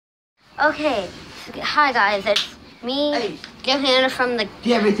Okay, hi guys, it's me, Johanna from the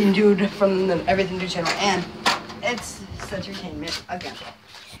Everything Dude from the Everything Dude channel, and it's Entertainment again.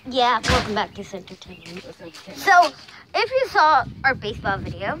 Yeah, welcome back to Entertainment. So, if you saw our baseball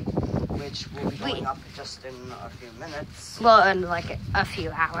video, which will be going up just in a few minutes. Well, in like a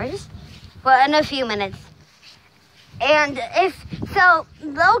few hours. Well, in a few minutes. And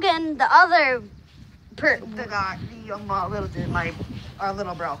Logan, the other the young little dude, our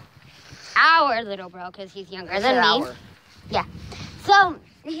little bro. Our little bro, because he's younger than me. Yeah. So,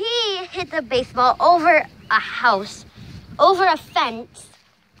 he hit the baseball over a house, over a fence,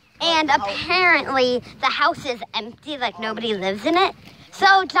 and apparently the house is empty, like nobody lives in it.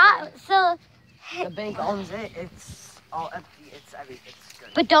 So the bank owns it. It's all empty. It's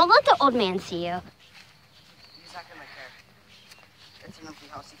good. But don't let the old man see you. He's not gonna care. It's an empty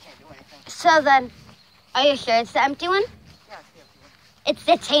house. He can't do anything. So then, are you sure it's the empty one? Yeah, it's the empty one. It's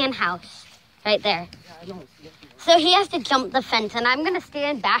the tan house, right there. Yeah, I know it's the empty one. So he has to jump the fence, and I'm gonna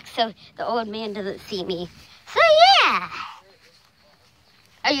stand back so the old man doesn't see me. So yeah.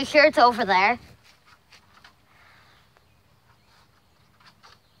 Are you sure it's over there?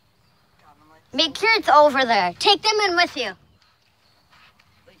 Make sure it's over there. Take them in with you.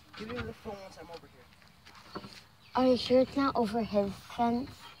 Give me the phone once I'm over here. Are you sure it's not over his fence?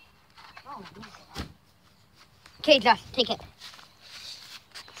 Okay, Josh, take it.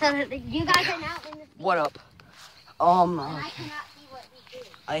 So you guys are now in the field. What up? And I cannot see what we do.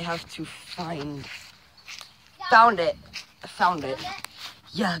 I have to find. Found it. I found it.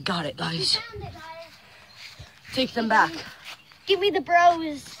 Yeah, got it, guys. Found it, guys. Take them back. Give me the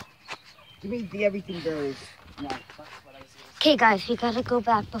bros. Give me the everything bros. Yeah, that's what I see. Okay, guys, we gotta go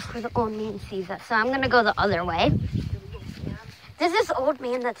back before the old man sees us. So I'm gonna go the other way. There's this old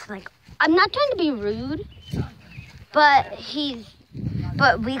man that's like, I'm not trying to be rude, but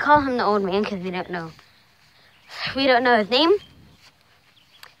we call him the old man because we don't know his name.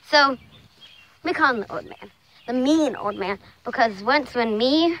 So we call him the old man, the mean old man, because once when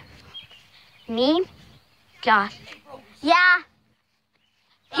me, Josh, yeah.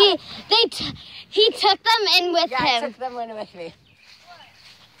 He took them in with him. I took them in with me.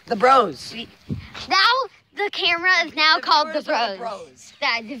 The bros. Now the camera is now called the bros.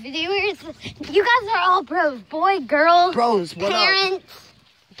 That the viewers, you guys are all bros. Boy, girl, bros, what parents,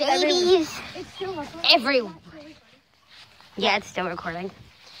 babies, everyone. Yeah, it's still recording.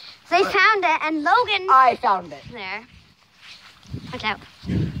 So they found it, and Logan. I found it. There. Watch out.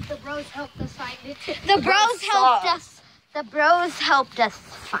 The bros helped us find it. The bros helped us. The bros helped us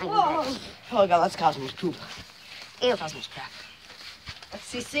find it. Oh god, that's Cosmos poop. Ew. Cosmos crap. Let's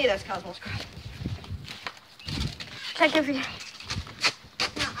see, that's Cosmos crap. Check if you. No,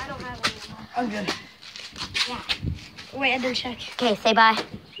 I don't have any anymore. I'm good. Yeah. Wait, I didn't check. Okay, say bye.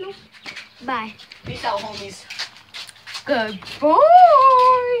 Nope. Bye. Peace out, homies. Goodbye.